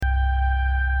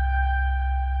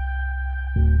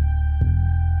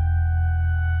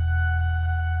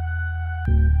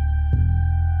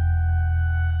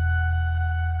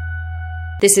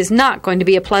This is not going to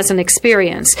be a pleasant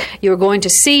experience. You're going to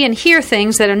see and hear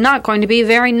things that are not going to be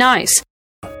very nice.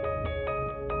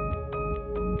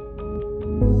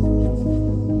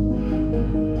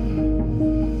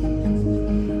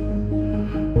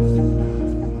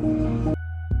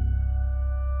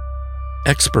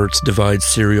 Experts divide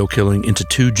serial killing into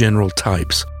two general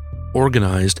types,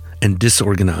 organized and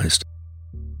disorganized.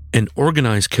 An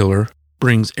organized killer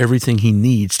brings everything he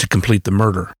needs to complete the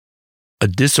murder. A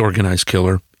disorganized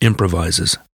killer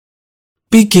improvises.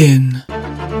 Begin.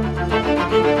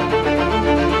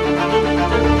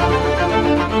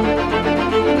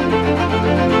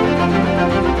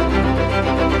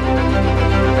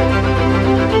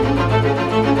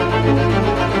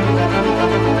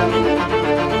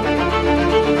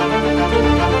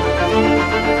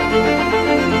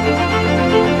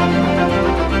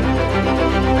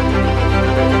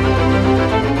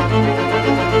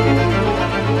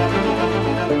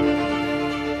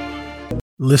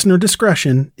 Listener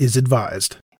discretion is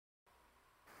advised.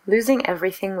 Losing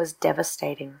everything was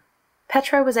devastating.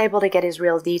 Petro was able to get his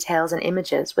real details and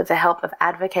images with the help of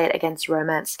Advocate Against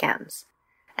Romance Scams,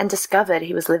 and discovered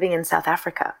he was living in South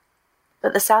Africa.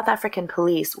 But the South African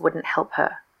police wouldn't help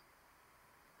her.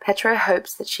 Petro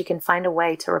hopes that she can find a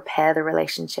way to repair the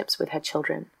relationships with her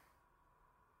children.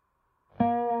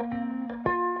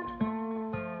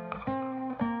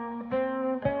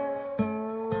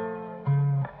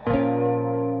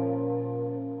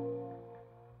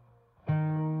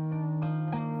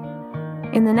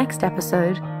 In the next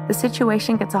episode, the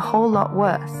situation gets a whole lot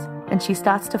worse, and she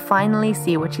starts to finally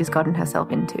see what she's gotten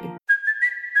herself into.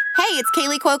 Hey, it's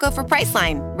Kaylee Cuoco for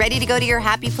Priceline. Ready to go to your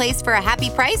happy place for a happy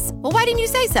price? Well, why didn't you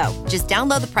say so? Just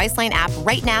download the Priceline app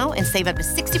right now and save up to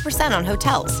 60% on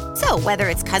hotels. So whether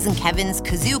it's Cousin Kevin's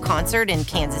Kazoo Concert in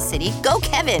Kansas City, go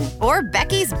Kevin, or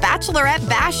Becky's Bachelorette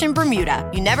Bash in Bermuda,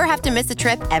 you never have to miss a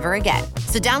trip ever again.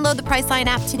 So download the Priceline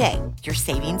app today. Your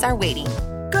savings are waiting.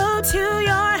 Go to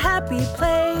your happy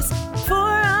place for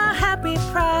a happy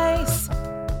price.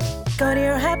 Go to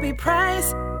your happy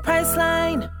price,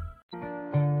 Priceline.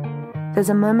 There's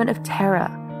a moment of terror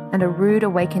and a rude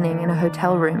awakening in a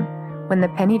hotel room when the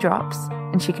penny drops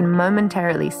and she can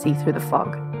momentarily see through the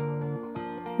fog.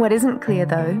 What isn't clear,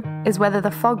 though, is whether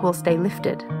the fog will stay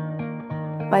lifted.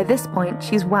 By this point,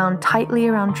 she's wound tightly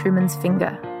around Truman's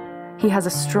finger. He has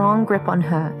a strong grip on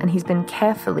her, and he's been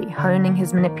carefully honing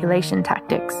his manipulation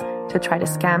tactics to try to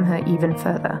scam her even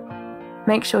further.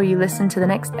 Make sure you listen to the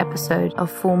next episode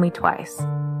of Fool Me Twice.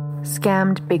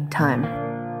 Scammed big time.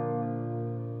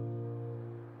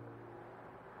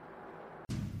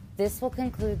 This will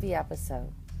conclude the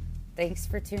episode. Thanks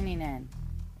for tuning in.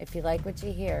 If you like what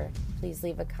you hear, please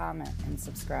leave a comment and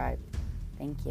subscribe. Thank you.